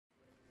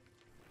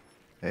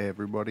Hey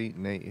everybody,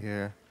 Nate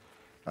here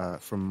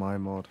from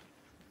MyMod,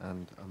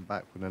 and I'm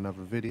back with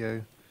another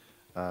video.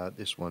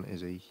 This one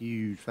is a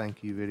huge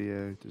thank you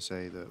video to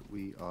say that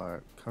we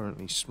are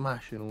currently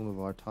smashing all of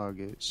our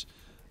targets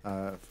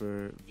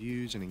for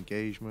views and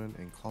engagement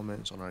and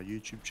comments on our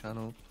YouTube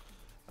channel.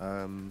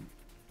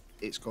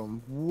 It's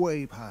gone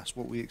way past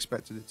what we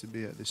expected it to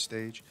be at this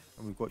stage,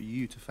 and we've got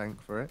you to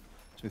thank for it,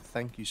 so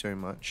thank you so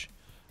much.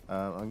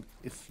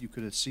 If you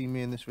could have seen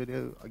me in this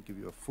video, I'd give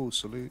you a full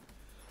salute.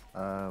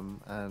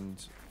 And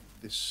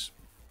this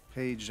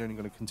page is only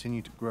going to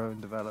continue to grow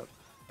and develop.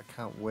 I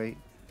can't wait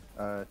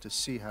to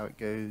see how it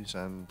goes,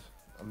 and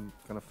I'm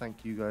going to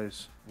thank you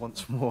guys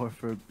once more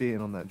for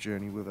being on that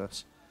journey with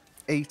us.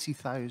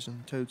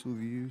 80,000 total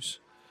views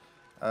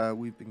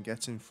we've been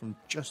getting from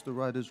just the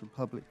Riders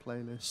Republic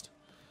playlist.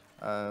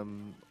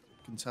 You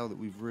can tell that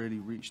we've really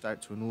reached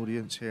out to an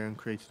audience here and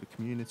created a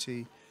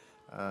community,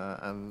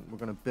 and we're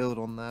going to build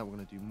on that. We're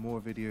going to do more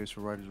videos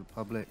for Riders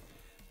Republic.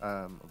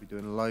 I'll be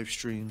doing live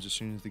streams as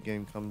soon as the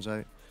game comes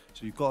out,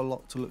 so you've got a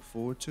lot to look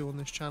forward to on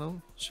this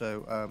channel.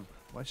 So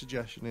my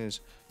suggestion is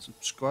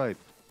subscribe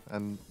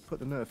and put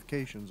the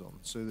notifications on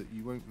so that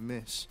you won't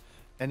miss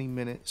any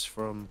minutes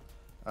from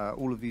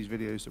all of these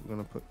videos that we're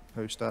going to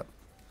post up,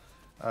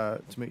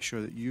 to make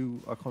sure that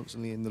you are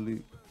constantly in the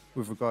loop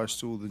with regards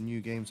to all the new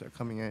games that are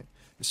coming out,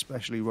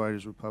 especially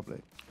Riders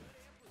Republic.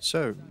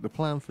 So the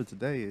plan for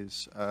today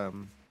is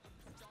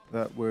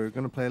that we're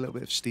going to play a little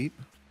bit of Steep.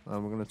 We're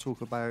going to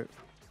talk about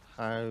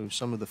how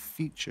some of the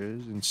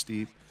features in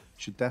Steep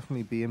should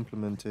definitely be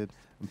implemented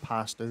and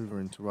passed over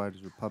into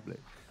Riders Republic.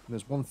 And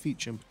there's one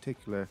feature in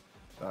particular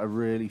that I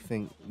really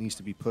think needs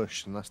to be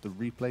pushed, and that's the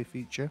replay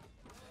feature.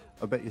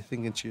 I bet you're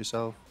thinking to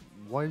yourself,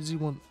 why does he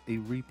want a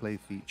replay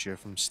feature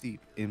from Steep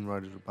in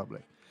Riders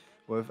Republic?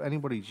 Well, if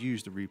anybody's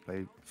used the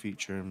replay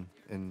feature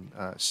in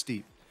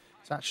Steep,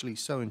 it's actually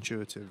so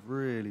intuitive,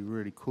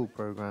 really cool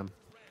program.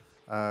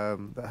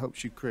 That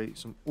helps you create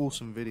some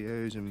awesome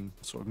videos and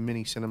sort of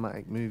mini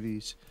cinematic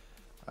movies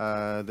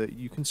that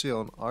you can see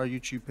on our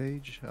YouTube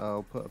page.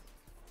 I'll put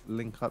a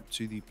link up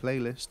to the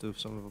playlist of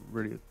some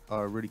of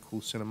our really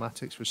cool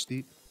cinematics for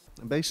Steep.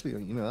 And basically,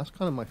 you know, that's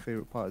kind of my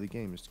favorite part of the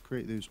game, is to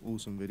create those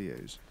awesome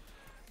videos,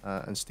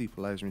 and Steep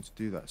allows me to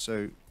do that.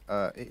 So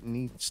it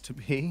needs to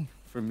be,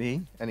 for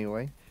me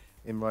anyway,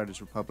 in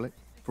Riders Republic.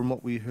 From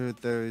what we heard,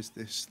 there is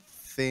this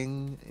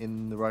thing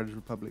in the Riders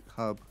Republic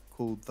hub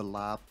called the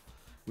Lab,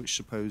 which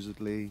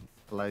supposedly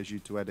allows you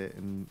to edit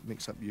and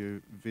mix up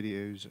your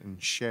videos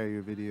and share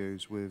your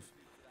videos with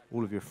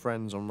all of your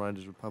friends on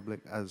Riders Republic,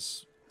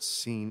 as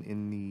seen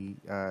in the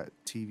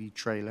TV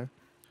trailer.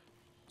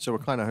 So we're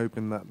kind of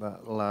hoping that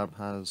that lab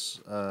has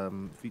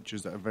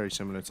features that are very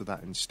similar to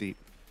that in Steep.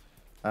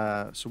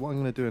 So what I'm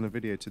going to do in a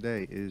video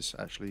today is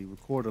actually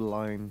record a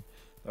line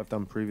that I've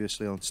done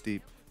previously on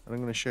Steep, and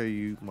I'm going to show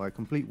you my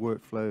complete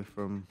workflow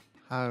from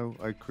how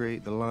I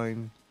create the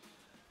line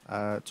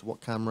to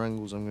what camera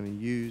angles I'm going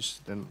to use.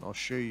 Then I'll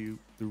show you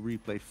the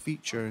replay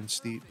feature in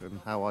Steep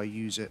and how I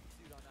use it.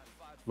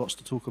 Lots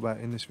to talk about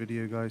in this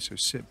video, guys, so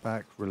sit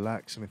back,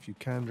 relax, and if you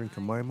can, drink a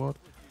MyMod,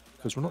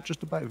 because we're not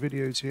just about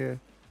videos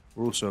here,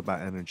 we're also about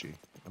energy,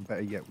 and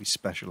better yet, we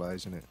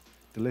specialize in it.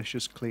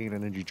 Delicious, clean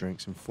energy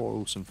drinks in 4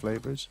 awesome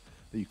flavors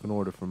that you can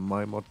order from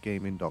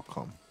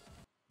mymodgaming.com.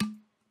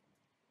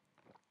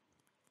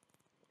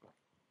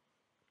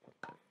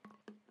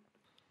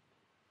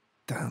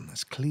 Damn,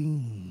 that's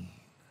clean.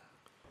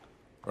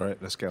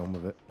 Alright, let's get on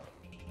with it.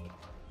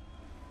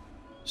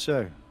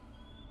 So,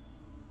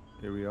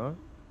 here we are.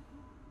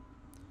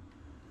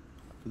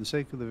 For the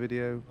sake of the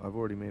video, I've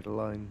already made a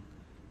line.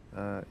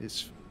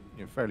 It's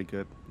fairly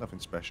good,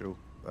 nothing special,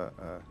 but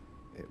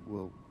it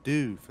will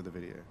do for the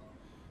video.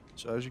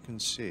 So as you can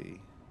see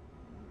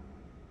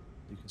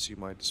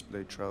my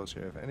displayed trails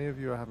here. If any of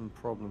you are having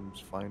problems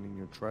finding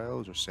your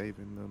trails or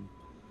saving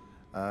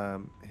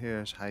them,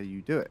 here's how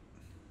you do it.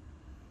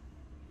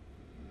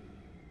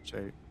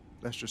 So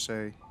let's just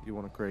say you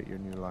want to create your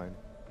new line.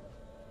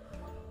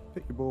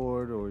 Pick your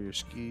board or your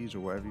skis or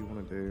whatever you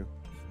want to do.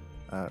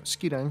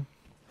 Ski down.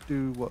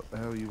 Do what the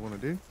hell you want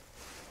to do.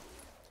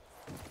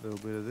 A little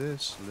bit of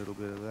this, a little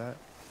bit of that.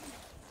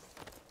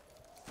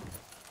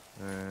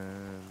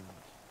 And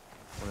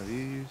one of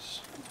these.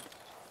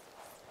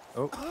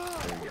 Oh,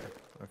 there you go.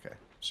 Okay,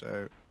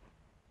 so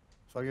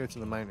if I go to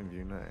the mountain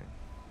view now,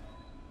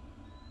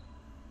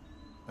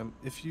 and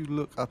if you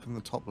look up in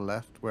the top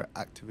left where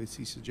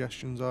activity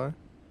suggestions are,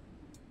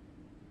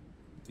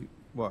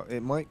 well,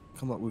 it might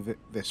come up with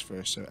this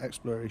first, so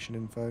exploration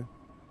info,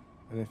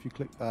 and if you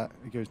click that,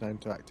 it goes down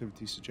to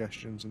activity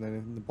suggestions, and then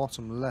in the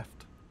bottom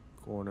left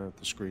corner of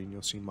the screen,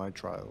 you'll see my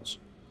trials.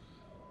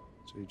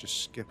 So you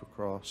just skip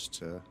across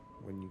to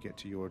when you get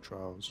to your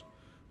trials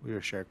or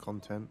your shared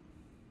content.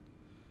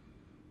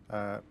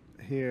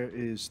 Here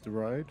is the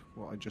ride,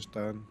 what I just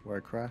done, where I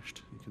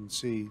crashed. You can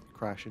see the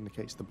crash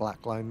indicates the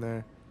black line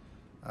there.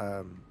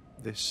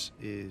 This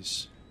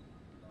is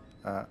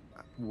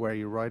where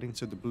you're riding,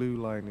 so the blue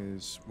line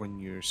is when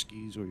your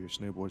skis or your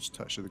snowboards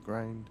touch to the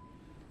ground,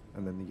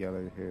 and then the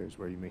yellow here is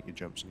where you make your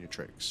jumps and your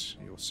tricks.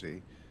 You'll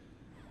see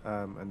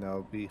and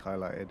they'll be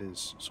highlighted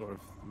as sort of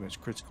the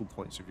most critical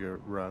points of your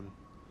run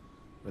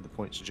where the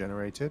points are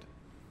generated.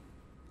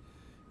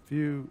 If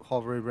you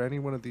hover over any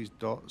one of these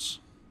dots,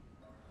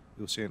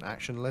 you'll see an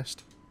action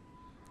list.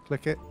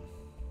 Click it,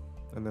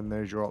 and then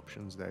there's your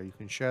options there. You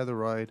can share the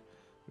ride,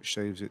 which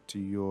saves it to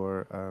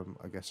your,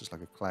 I guess it's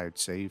like a cloud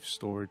save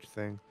storage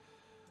thing.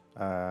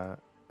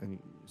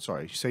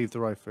 Sorry, save the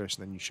ride first,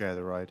 and then you share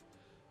the ride.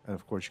 And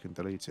of course, you can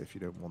delete it if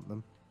you don't want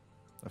them.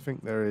 I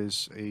think there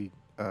is a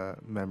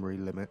memory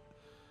limit,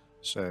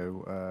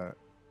 so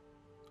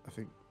I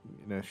think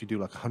if you do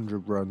like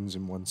 100 runs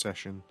in one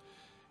session,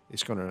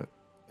 it's gonna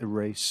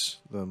erase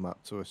them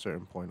up to a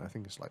certain point. I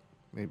think it's like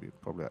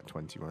probably like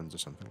 20 runs or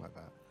something like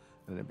that,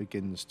 and it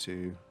begins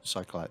to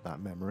cycle out that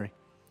memory.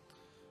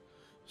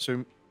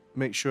 So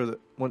make sure that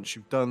once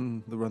you've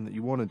done the run that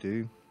you want to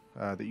do,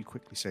 that you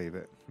quickly save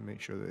it and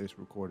make sure that it's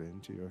recorded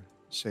into your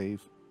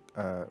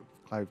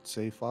cloud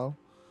save file.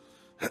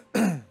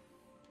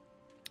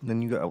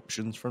 Then you get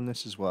options from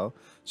this as well.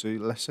 So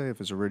let's say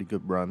if it's a really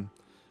good run,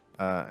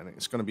 and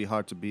it's going to be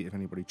hard to beat if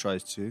anybody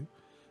tries to,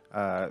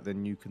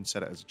 then you can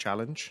set it as a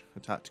challenge, a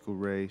tactical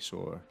race,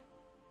 or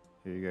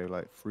here you go,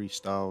 like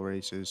freestyle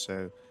races.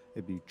 So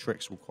it'd be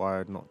tricks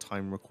required, not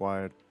time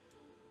required.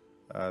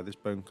 This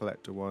bone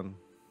collector one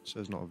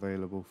says not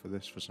available for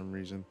this for some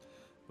reason,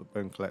 but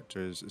bone collector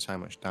is how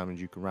much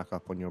damage you can rack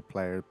up on your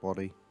player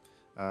body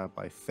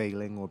by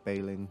failing or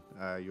bailing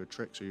your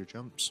tricks or your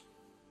jumps.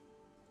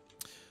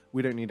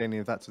 We don't need any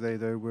of that today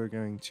though. We're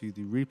going to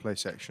the replay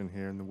section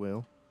here in the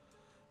wheel.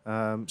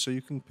 So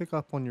you can pick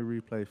up on your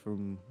replay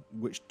from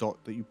which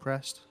dot that you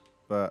pressed,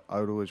 but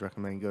I would always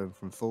recommend going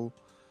from full.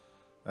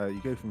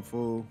 You go from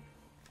full,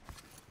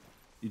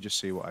 you just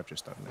see what I've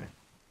just done there.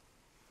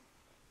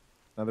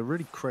 Now the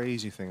really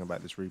crazy thing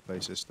about this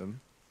replay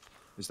system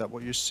is that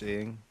what you're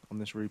seeing on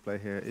this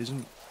replay here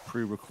isn't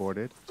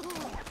pre-recorded.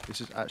 This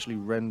is actually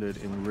rendered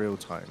in real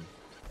time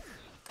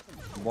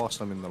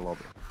whilst I'm in the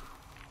lobby.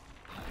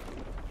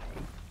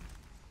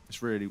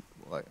 It's really,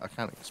 like, I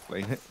can't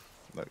explain it.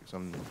 Like,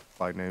 I'm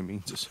by no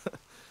means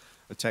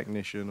a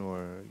technician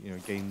or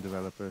game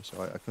developer,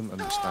 so I couldn't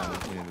understand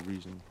the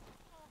reason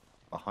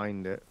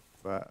behind it.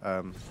 But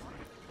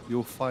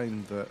you'll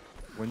find that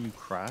when you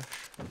crash,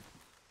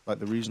 like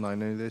the reason I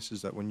know this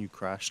is that when you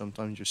crash,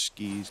 sometimes your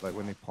skis, like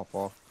when they pop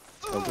off,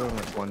 they'll go in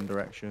like one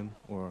direction,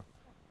 and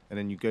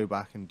then you go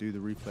back and do the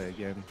replay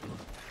again,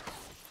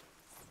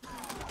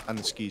 and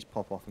the skis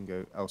pop off and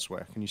go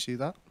elsewhere. Can you see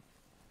that?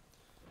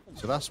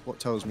 So that's what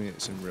tells me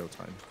it's in real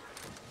time.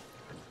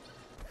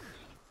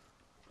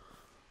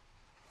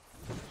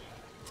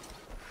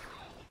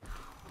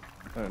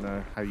 I don't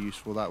know how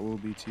useful that will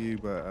be to you,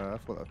 but I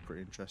thought that was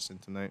pretty interesting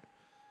to note.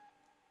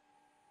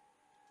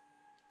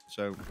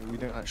 So we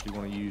don't actually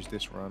want to use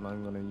this run.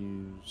 I'm going to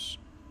use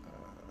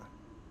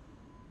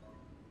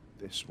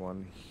this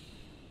one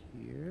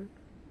here.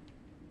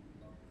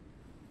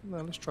 No,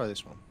 let's try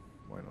this one.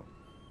 Why not?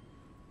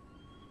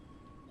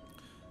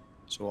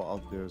 So what I'll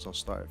do is I'll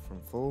start it from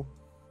full.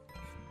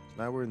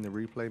 Now we're in the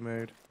replay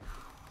mode.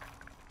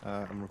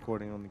 I'm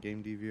recording on the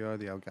game DVR,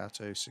 the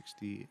Elgato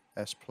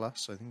 60S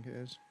Plus, I think it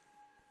is.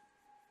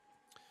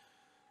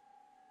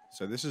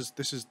 So this is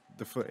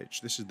the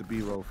footage. This is the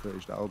B-roll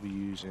footage that I'll be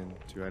using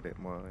to edit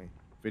my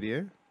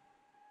video.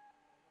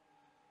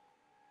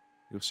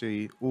 You'll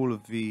see all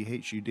of the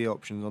HUD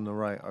options on the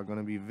right are going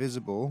to be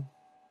visible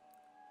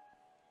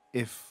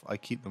if I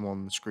keep them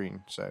on the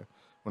screen. So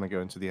when I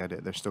go into the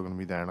edit, they're still going to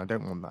be there, and I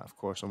don't want that, of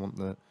course. I want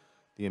the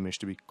image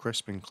to be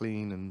crisp and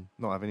clean and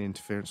not have any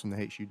interference from the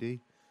HUD.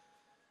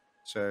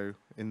 So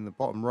in the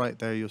bottom right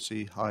there, you'll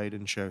see hide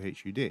and show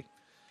HUD. You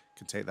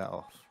can take that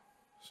off.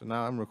 So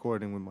now I'm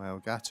recording with my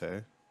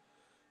Elgato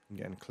and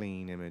getting a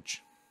clean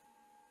image.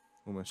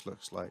 Almost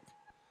looks like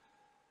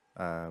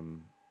that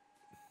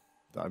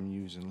I'm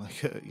using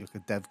like a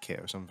dev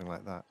kit or something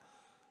like that.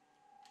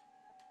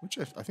 Which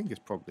I think is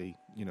probably,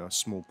 a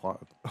small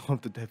part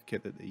of the dev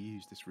kit that they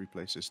use, this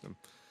replay system.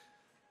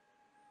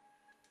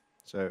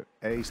 So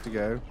A's to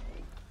go.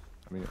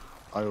 I mean,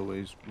 I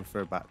always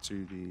refer back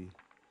to the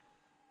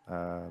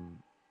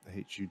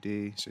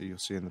HUD. So you'll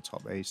see in the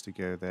top A's to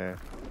go there.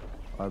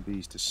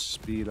 RB's to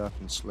speed up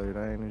and slow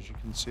down, as you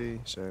can see.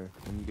 So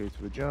when you go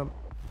to a jump,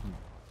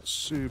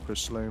 super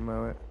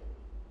slow-mo it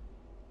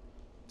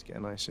to get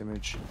a nice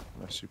image,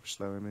 a nice super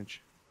slow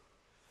image.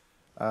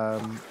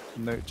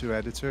 Note to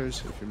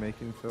editors, if you're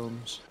making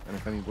films, and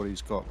if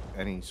anybody's got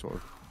any sort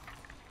of,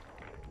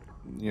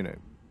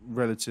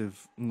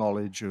 relative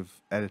knowledge of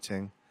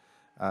editing,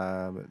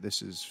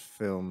 this is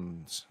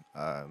filmed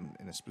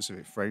in a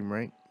specific frame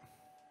rate.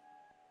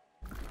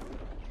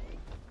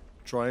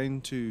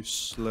 Trying to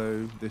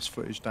slow this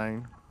footage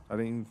down. I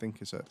don't even think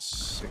it's at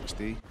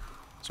 60,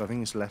 so I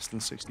think it's less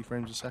than 60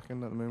 frames a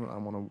second at the moment.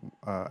 I'm on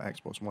a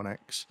Xbox One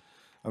X.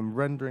 I'm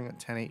rendering at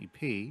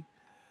 1080p,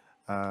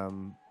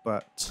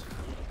 but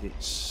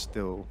it's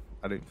still,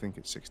 I don't think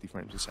it's 60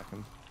 frames a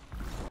second.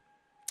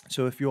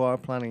 So if you are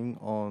planning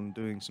on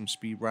doing some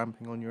speed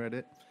ramping on your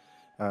edit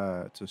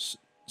to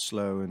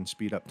slow and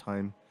speed up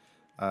time,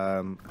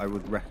 I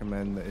would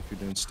recommend that if you're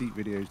doing steep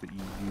videos that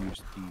you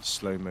use the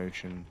slow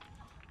motion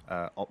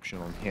option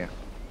on here.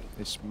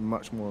 It's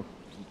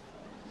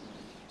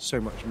so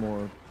much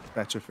more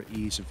better for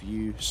ease of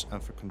use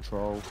and for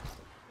control.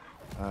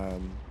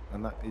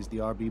 And that is the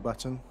RB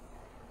button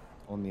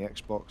on the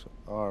Xbox,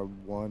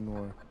 R1,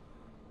 or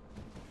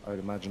I would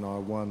imagine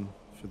R1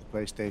 for the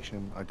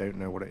PlayStation. I don't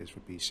know what it is for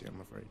PC, I'm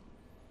afraid.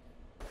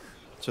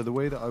 So the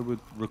way that I would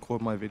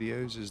record my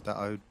videos is that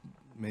I would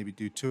maybe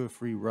do 2 or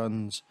 3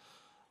 runs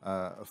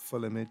of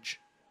full image.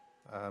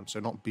 So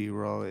not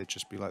B-roll, it'd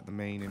just be like the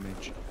main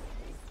image.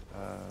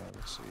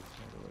 Let's see,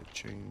 how do I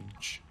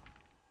change?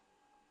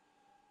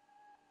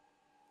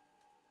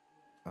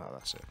 Oh,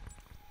 that's it.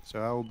 So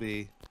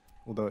LB,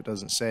 although it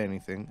doesn't say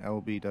anything,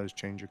 LB does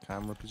change your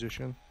camera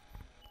position.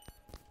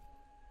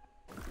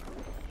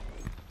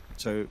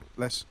 So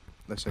let's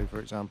say, for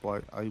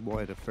example, I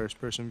wanted a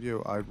first-person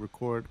view. I'd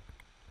record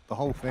the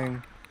whole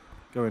thing,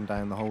 going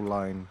down the whole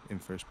line in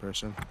first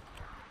person.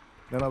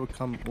 Then I would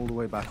come all the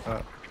way back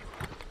up,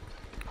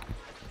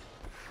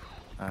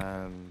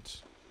 and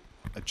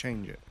I'd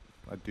change it.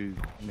 I'd do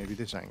maybe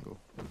this angle,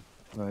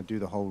 and then I'd do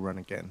the whole run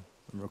again,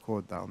 and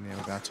record that on the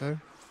Elgato.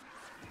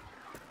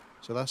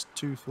 So that's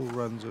 2 full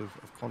runs of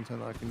content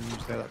that I can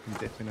use there, that I can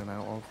dip in and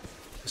out of.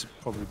 This would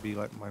probably be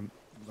like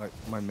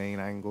my main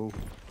angle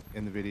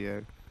in the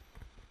video.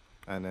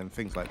 And then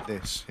things like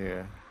this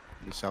here,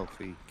 the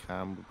selfie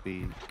cam, would be,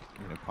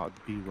 you know, part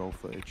of the B-roll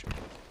footage.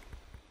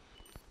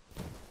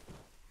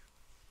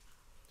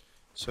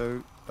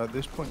 So at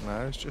this point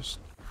now, it's just,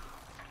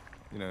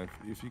 you know,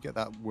 if you get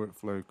that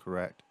workflow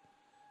correct,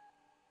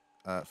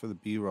 for the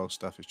B-roll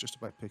stuff, it's just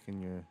about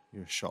picking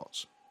your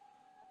shots.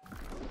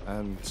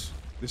 And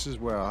this is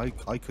where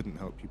I couldn't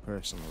help you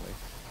personally.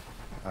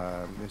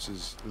 This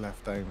is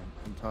left down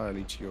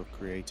entirely to your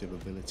creative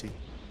ability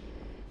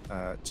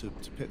to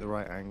pick the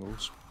right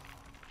angles.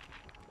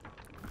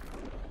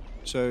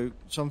 So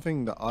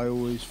something that I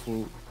always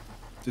thought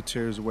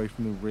deters away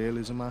from the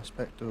realism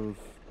aspect of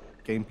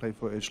gameplay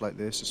footage like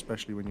this,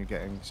 especially when you're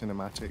getting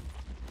cinematic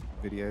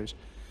videos,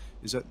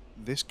 is that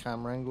this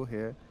camera angle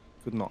here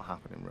could not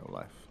happen in real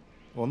life.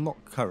 Well, not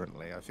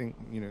currently. I think,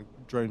 you know,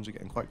 drones are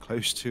getting quite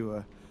close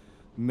to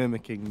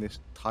mimicking this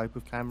type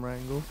of camera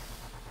angle.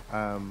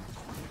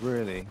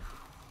 Really,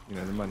 you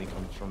know, the money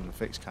comes from the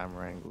fixed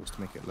camera angles to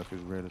make it look as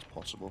real as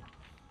possible.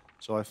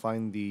 So I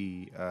find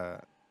the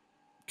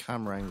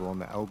camera angle on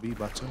the LB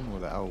button or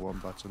the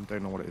L1 button,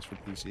 don't know what it is for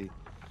PC,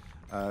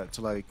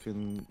 till I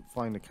can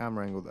find a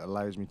camera angle that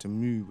allows me to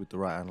move with the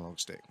right analog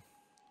stick.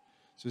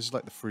 So this is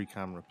like the free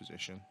camera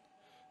position.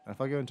 And if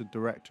I go into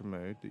director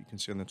mode, that you can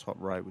see on the top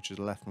right, which is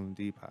left on the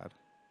D-pad,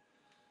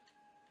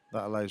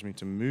 that allows me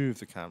to move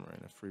the camera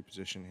in a free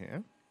position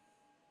here.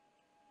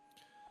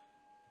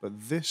 But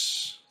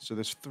so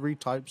there's 3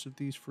 types of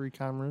these free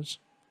cameras.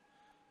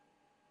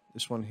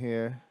 This one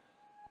here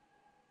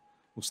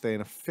will stay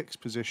in a fixed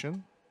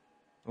position.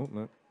 Oh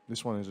no,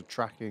 this one is a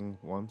tracking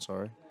one,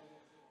 sorry.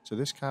 So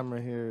this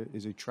camera here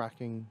is a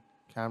tracking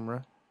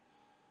camera.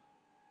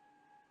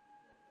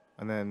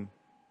 And then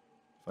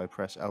if I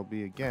press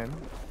LB again,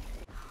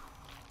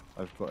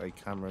 I've got a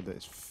camera that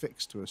is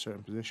fixed to a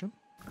certain position,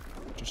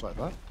 just like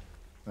that.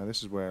 Now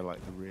this is where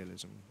like the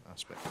realism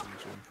aspect comes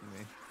in for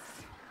me.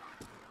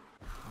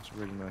 That's a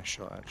really nice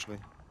shot actually,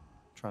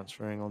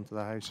 transferring onto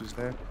the houses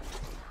there.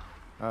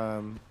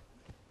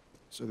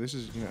 So this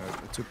is, you know,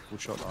 a typical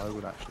shot that I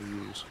would actually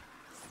use.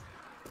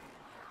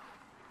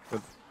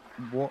 But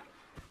what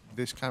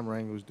this camera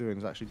angle is doing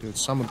is actually doing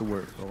some of the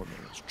work for me.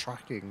 It's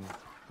tracking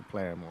the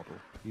player model,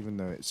 even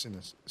though it's in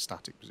a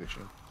static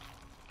position.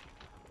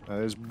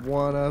 There's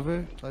one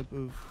other type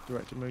of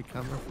director mode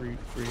camera,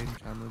 free-aim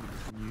camera that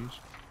you can use,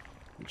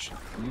 which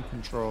you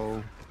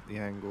control the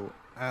angle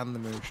and the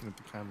motion of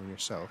the camera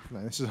yourself.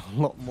 Now this is a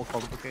lot more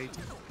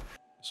complicated,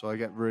 so I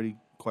get really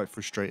quite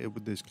frustrated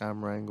with this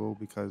camera angle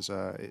because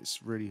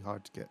it's really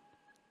hard to get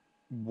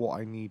what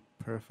I need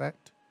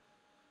perfect.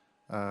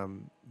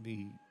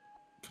 The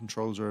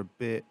controls are a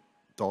bit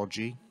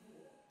dodgy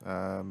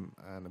and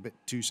a bit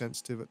too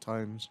sensitive at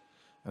times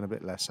and a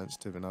bit less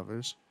sensitive in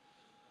others.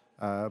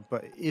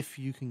 But if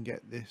you can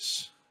get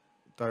this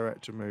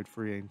director mode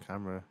free aim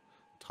camera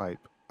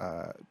type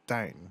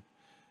down,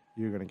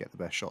 you're going to get the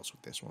best shots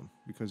with this one,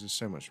 because there's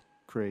so much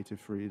creative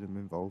freedom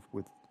involved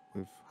with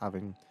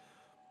having,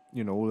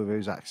 you know, all of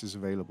those axes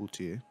available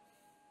to you.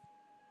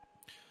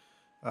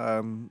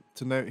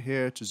 To note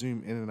here, to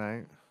zoom in and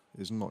out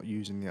is not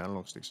using the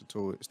analog sticks at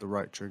all. It's the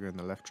right trigger and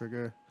the left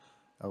trigger,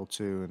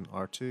 L2 and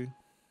R2.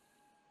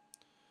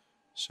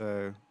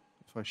 So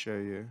if I show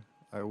you,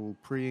 I will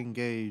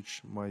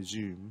pre-engage my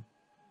zoom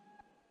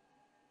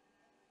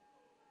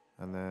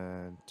and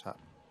then tap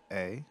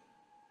A,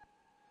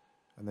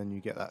 and then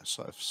you get that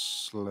sort of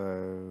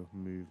slow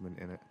movement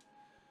in it.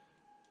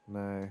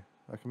 Now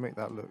I can make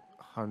that look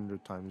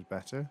 100 times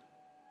better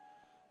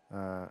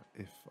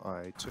if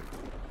I took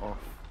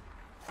off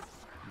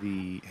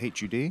the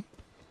HUD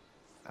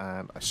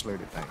and I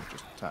slowed it down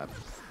just a tad.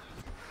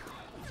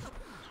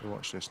 So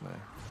watch this now.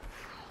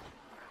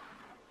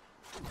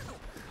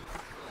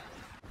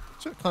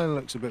 So it kind of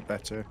looks a bit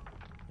better.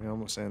 You know, I'm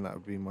not saying that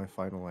would be my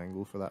final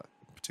angle for that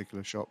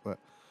particular shot, but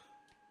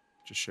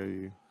just show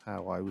you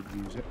how I would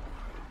use it.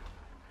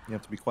 You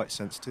have to be quite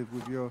sensitive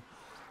with your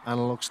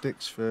analog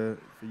sticks for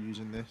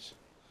using this.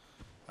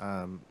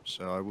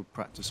 So I would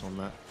practice on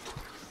that.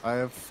 I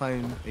have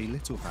found a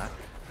little hack,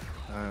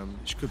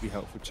 which could be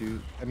helpful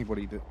to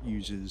anybody that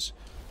uses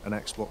an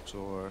Xbox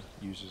or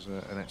uses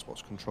an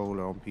Xbox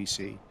controller on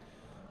PC.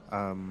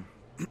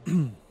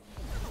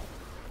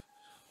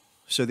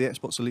 So the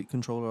Xbox Elite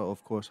controller,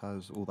 of course,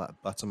 has all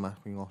that button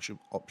mapping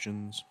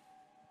options.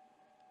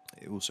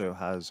 It also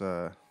has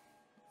a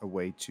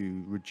way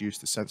to reduce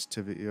the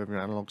sensitivity of your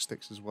analog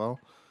sticks as well.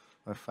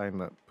 I find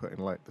that putting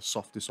like the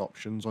softest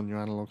options on your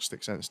analog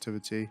stick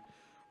sensitivity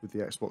with the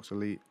Xbox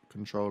Elite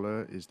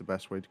controller is the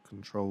best way to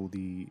control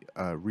the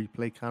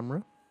replay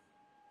camera.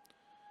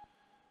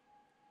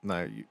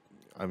 Now,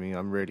 I mean,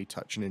 I'm really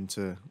touching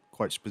into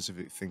quite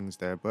specific things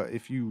there, but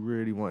if you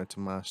really wanted to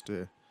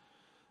master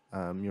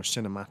your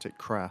cinematic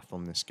craft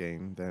on this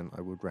game, then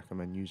I would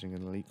recommend using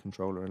an Elite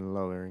controller and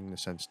lowering the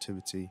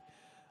sensitivity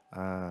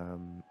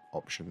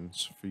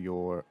options for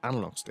your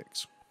analog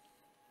sticks.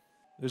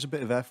 There's a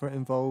bit of effort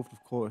involved,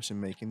 of course, in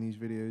making these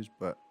videos,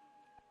 but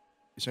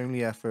it's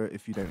only effort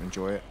if you don't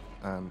enjoy it,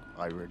 and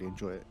I really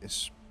enjoy it.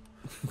 It's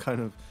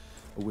kind of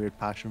a weird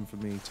passion for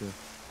me to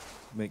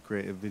make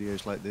creative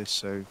videos like this,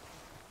 so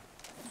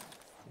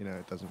you know,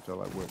 it doesn't feel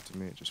like work to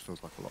me, it just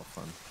feels like a lot of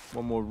fun.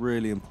 One more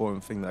really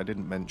important thing that I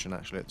didn't mention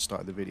actually at the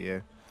start of the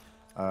video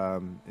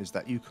is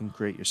that you can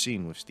create your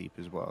scene with Steep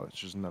as well. It's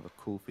just another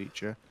cool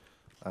feature.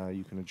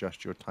 You can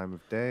adjust your time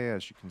of day,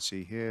 as you can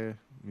see here,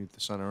 move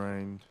the sun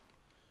around,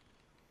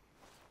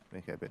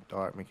 make it a bit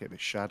dark, make it a bit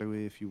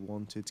shadowy if you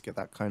wanted to get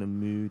that kind of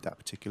mood, that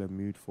particular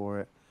mood for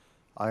it.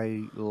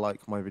 I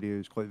like my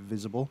videos quite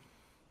visible,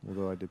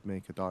 although I did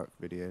make a dark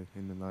video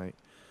in the night.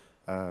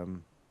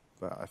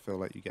 But I feel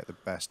like you get the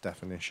best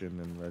definition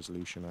and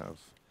resolution out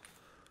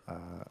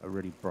of a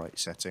really bright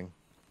setting.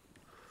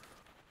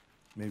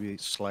 Maybe a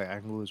slight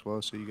angle as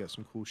well, so you get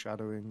some cool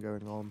shadowing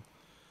going on.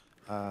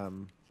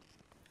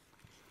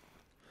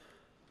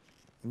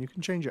 And you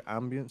can change your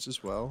ambience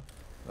as well.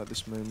 At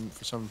this moment,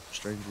 for some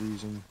strange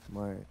reason,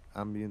 my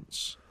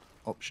ambience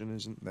option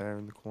isn't there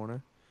in the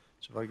corner.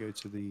 So if I go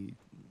to the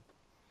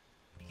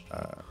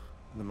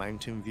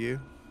mountain view,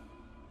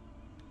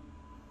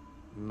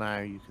 now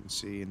you can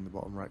see in the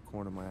bottom right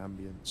corner my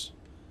ambience.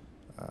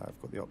 I've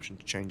got the option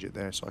to change it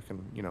there, so I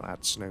can, you know,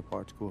 add snow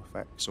particle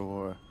effects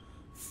or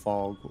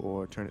fog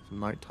or turn it to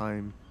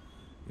nighttime.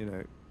 You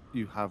know,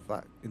 you have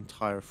that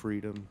entire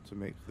freedom to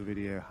make the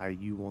video how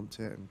you want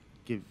it and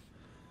give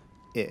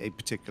it a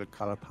particular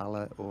color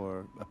palette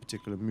or a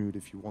particular mood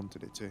if you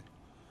wanted it to.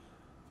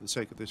 For the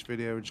sake of this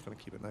video, we're just going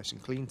to keep it nice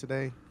and clean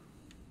today.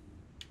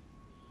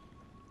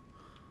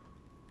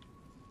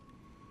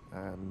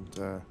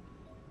 And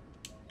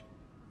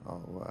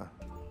I'll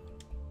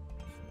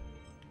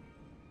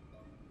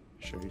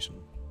show you some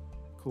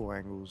cool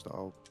angles that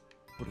I would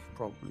have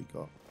probably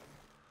got.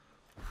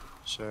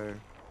 So,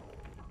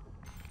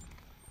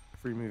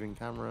 free moving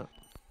camera,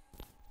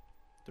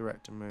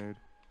 director mode,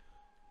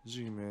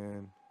 zoom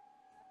in.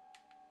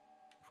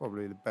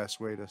 Probably the best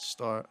way to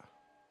start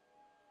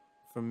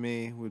for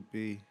me would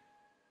be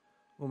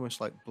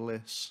almost like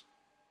bliss.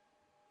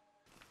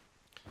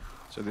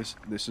 So this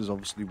is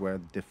obviously where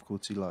the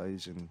difficulty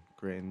lies in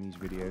creating these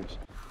videos.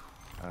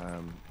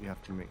 You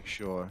have to make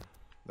sure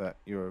that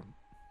you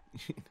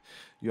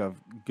have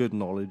good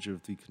knowledge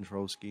of the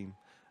control scheme.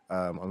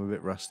 I'm a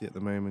bit rusty at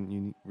the moment.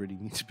 You really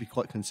need to be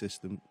quite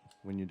consistent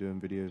when you're doing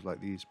videos like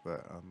these,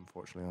 but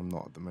unfortunately I'm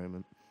not at the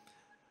moment.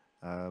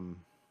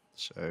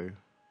 So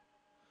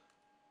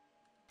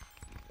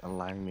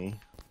allow me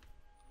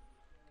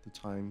the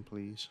time,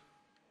 please.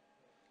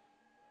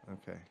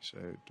 Okay, so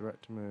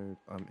director mode,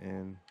 I'm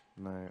in.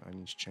 Now I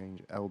need to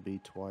change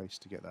LB twice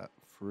to get that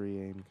free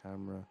aim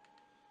camera.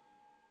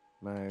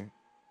 Now,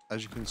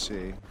 as you can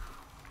see,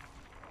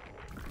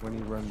 when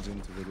he runs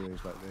into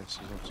videos like this,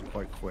 he's obviously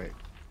quite quick.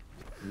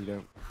 You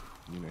don't,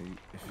 you know,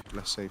 if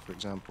let's say for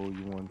example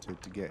you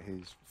wanted to get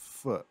his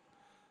foot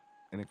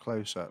in a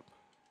close-up,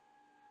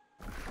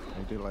 and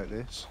you do it like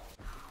this,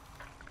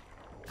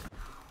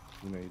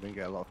 you know, you don't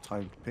get a lot of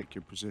time to pick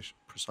your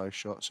precise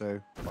shot.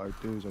 So what I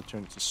do is I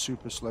turn it to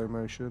super slow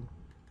motion,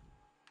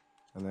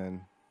 and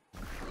then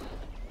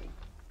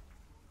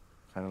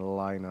kind of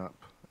line up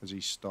as he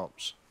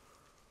stops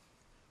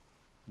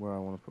where I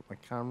want to put my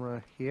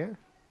camera here.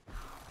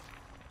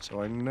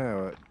 So I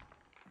know at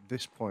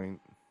this point,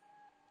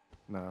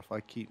 now if I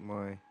keep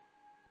my...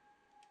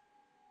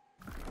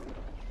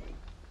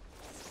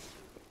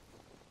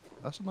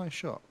 That's a nice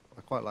shot.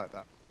 I quite like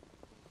that.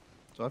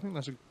 So I think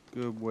that's a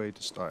good way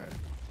to start it.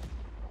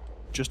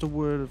 Just a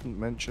word of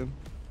mention.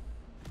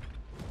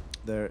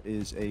 There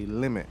is a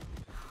limit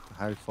to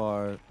how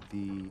far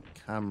the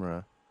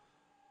camera...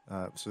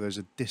 so there's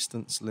a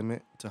distance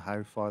limit to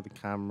how far the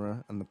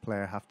camera and the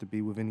player have to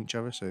be within each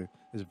other. So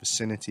there's a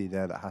vicinity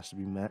there that has to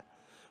be met.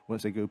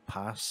 Once they go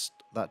past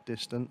that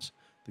distance,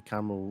 the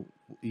camera, will,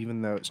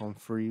 even though it's on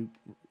free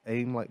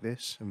aim like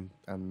this and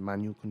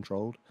manual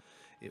controlled,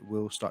 it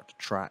will start to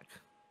track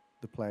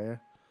the player.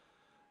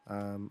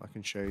 I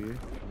can show you if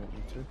you want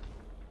me to.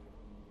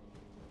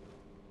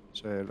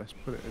 So let's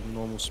put it in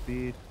normal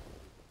speed.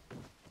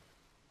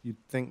 You'd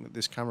think that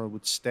this camera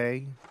would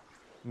stay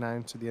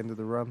now to the end of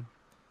the run,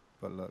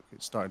 but look,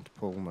 it's starting to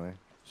pull now.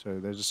 So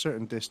there's a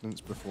certain distance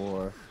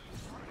before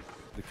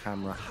the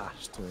camera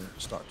has to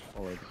start to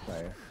follow the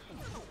player.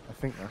 I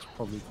think that's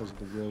probably because of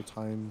the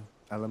real-time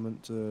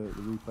element to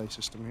the replay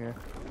system here.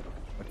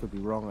 I could be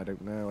wrong, I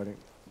don't know, I don't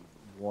know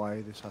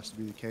why this has to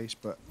be the case,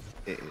 but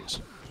it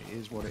is. It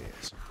is what it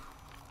is.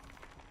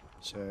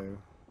 So,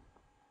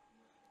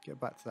 get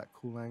back to that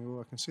cool angle.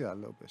 I can see that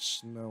little bit of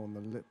snow on the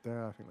lip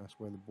there. I think that's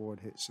where the board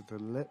hits the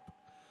lip.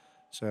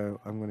 So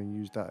I'm going to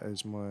use that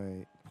as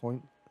my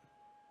point.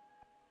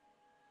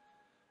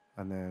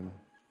 And then,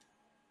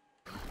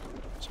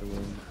 so we're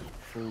in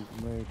full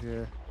mode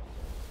here.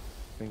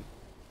 I think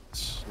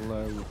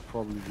slow would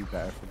probably be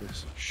better for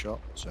this shot.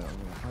 So I'm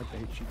going to hide the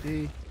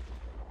HUD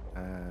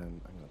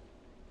and I'm going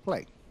to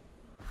play.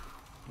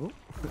 Oh.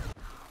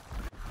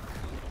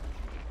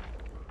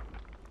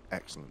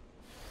 Excellent.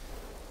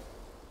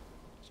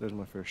 So there's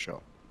my first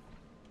shot.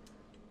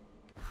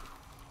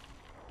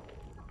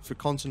 For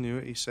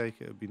continuity's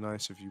sake, it would be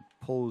nice if you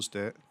paused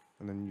it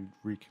and then you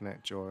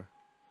reconnect your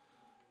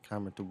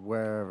camera to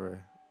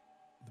wherever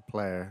the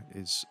player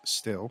is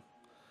still,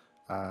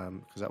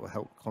 because that will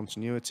help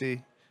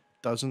continuity.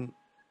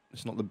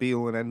 It's not the be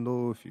all and end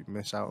all. If you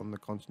miss out on the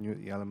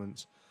continuity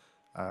elements,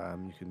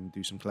 you can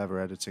do some clever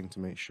editing to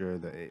make sure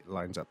that it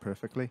lines up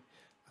perfectly.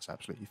 That's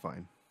absolutely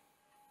fine.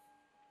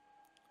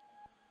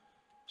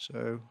 So,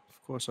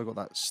 of course, I've got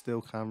that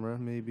still camera.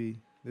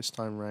 Maybe this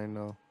time round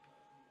I'll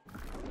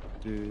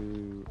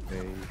do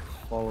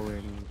a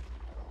following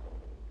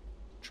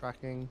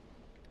tracking.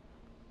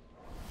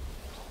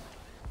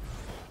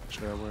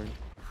 Actually, I won't.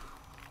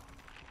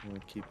 I'm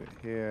going to keep it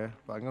here,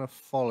 but I'm going to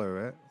follow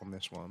it on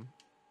this one.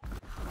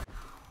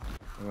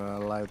 I'm going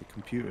to allow the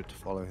computer to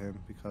follow him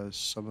because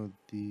some of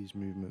these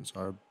movements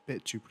are a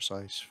bit too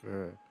precise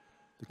for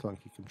the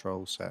clunky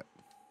control set.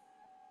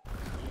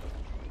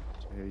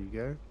 So here you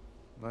go.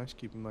 Nice,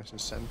 keep him nice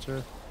and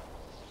center.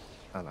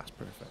 And that's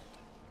perfect.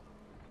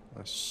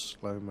 Nice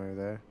slow-mo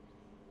there.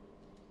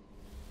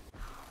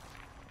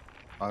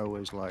 I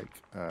always like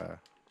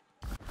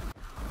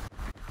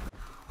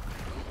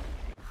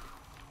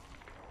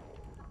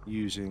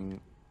using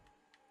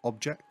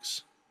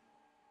objects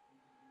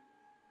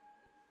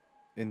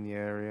in the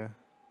area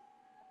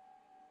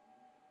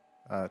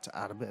to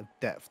add a bit of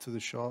depth to the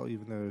shot,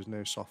 even though there's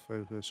no soft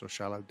focus or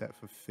shallow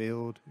depth of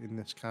field in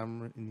this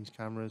camera, in these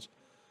cameras.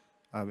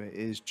 It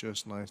is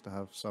just nice to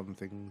have some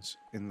things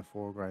in the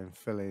foreground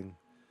filling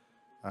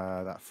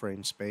that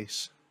frame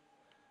space,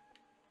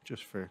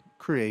 just for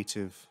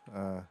creative,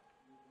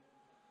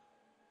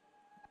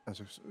 as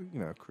a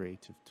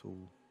creative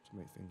tool to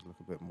make things look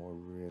a bit more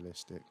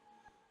realistic.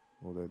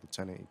 Although the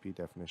 1080p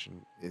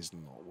definition is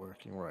not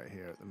working right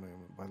here at the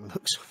moment by the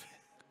looks of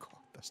it. God,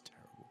 that's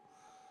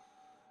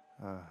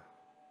terrible.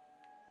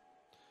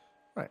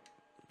 Right,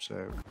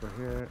 so we're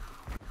here.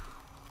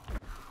 There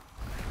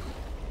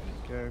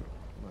we go.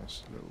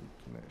 Nice little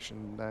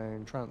connection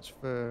down,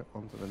 transfer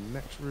onto the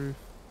next roof.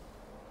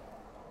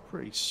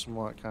 Pretty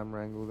smart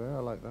camera angle there, I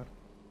like that.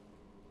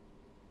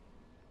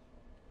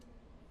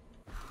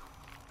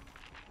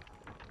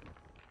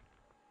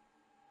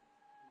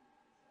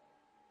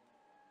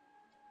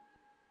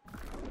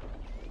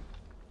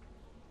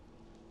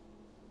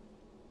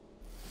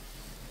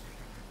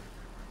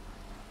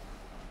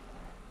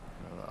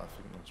 I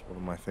think that's one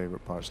of my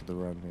favourite parts of the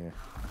run here,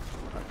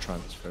 that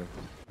transfer.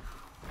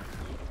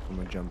 When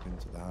we jump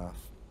into the half.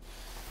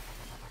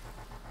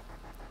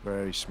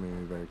 Very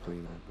smooth, very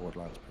clean, board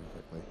lands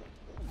perfectly.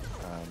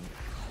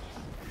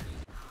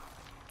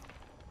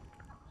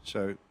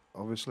 So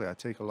obviously I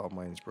take a lot of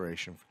my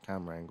inspiration for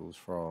camera angles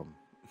from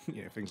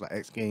things like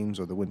X Games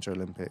or the Winter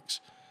Olympics,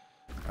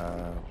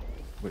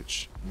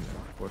 which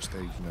of course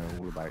they know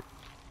all about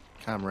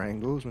camera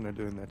angles when they're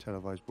doing their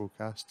televised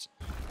broadcasts.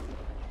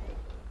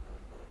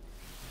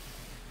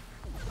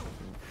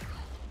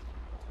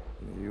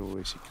 You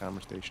always see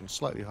camera stations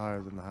slightly higher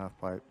than the half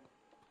pipe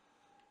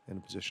in a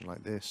position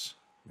like this.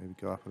 Maybe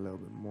go up a little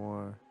bit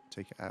more,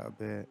 take it out a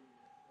bit.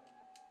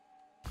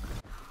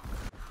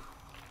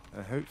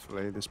 And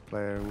hopefully this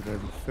player will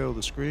then fill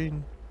the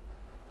screen.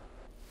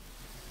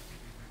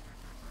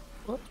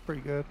 Well, that's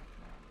pretty good.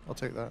 I'll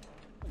take that.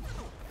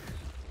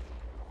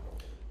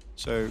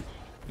 So,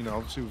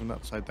 obviously with an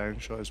upside down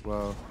shot as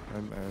well,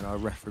 and I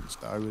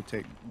referenced that I would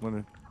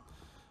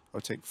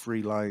take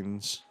 3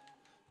 lines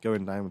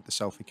going down with the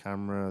selfie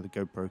camera, the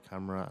GoPro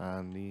camera,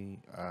 and the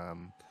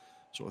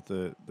sort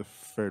of the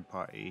third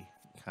party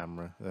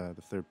camera,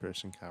 the third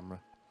person camera.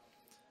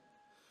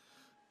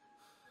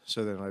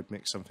 So then I'd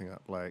mix something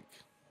up like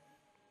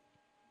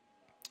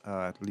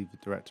I'd leave the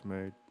director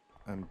mode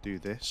and do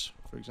this,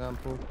 for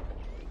example.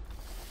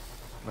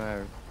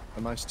 Now,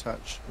 a nice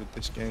touch with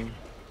this game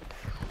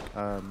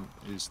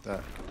is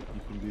that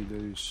you can do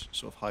those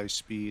sort of high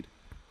speed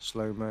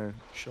slow-mo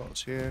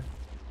shots here.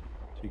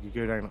 So you could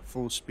go down at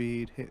full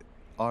speed, hit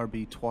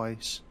RB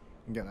twice,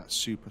 and get that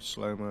super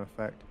slow-mo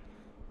effect.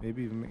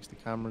 Maybe even mix the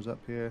cameras up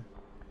here.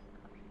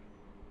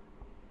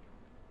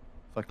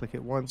 If I click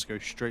it once, go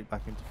straight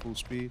back into full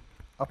speed.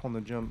 Up on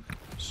the jump,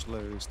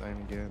 slow this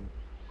down again.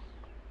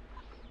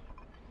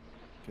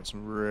 Get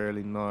some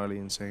really gnarly,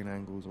 insane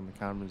angles on the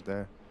cameras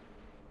there.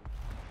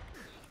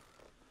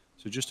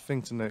 So just a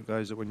thing to note,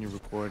 guys, that when you're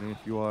recording, if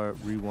you are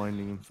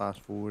rewinding and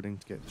fast forwarding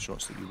to get the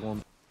shots that you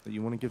want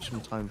to give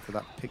some time for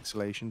that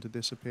pixelation to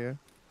disappear.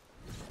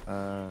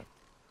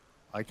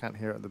 I can't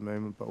hear it at the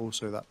moment, but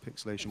also that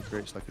pixelation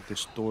creates like a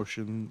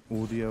distortion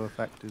audio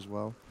effect as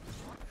well.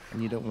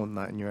 And you don't want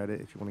that in your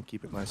edit if you want to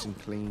keep it nice and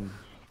clean.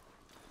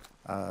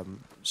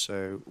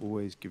 So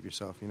always give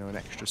yourself, an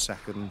extra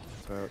second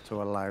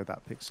to allow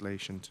that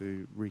pixelation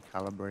to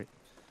recalibrate.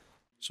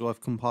 So I've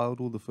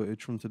compiled all the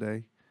footage from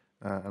today,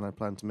 and I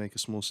plan to make a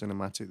small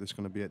cinematic that's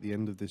going to be at the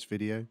end of this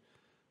video.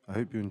 I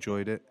hope you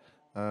enjoyed it.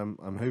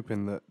 I'm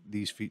hoping that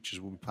these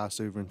features will be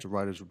passed over into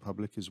Riders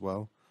Republic as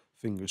well,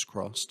 fingers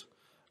crossed.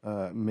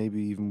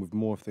 Maybe even with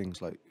more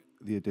things like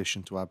the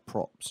addition to add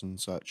props and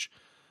such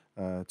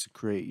to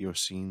create your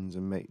scenes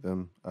and make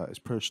them as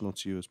personal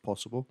to you as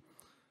possible.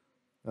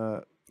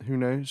 Who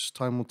knows?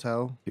 Time will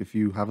tell. If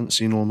you haven't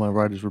seen all my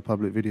Riders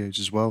Republic videos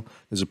as well,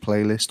 there's a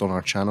playlist on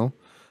our channel.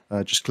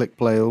 Just click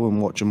play all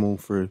and watch them all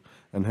through,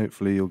 and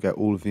hopefully you'll get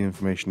all of the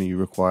information that you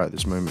require at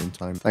this moment in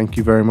time. Thank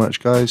you very much,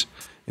 guys.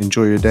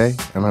 Enjoy your day,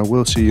 and I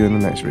will see you in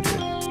the next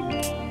video.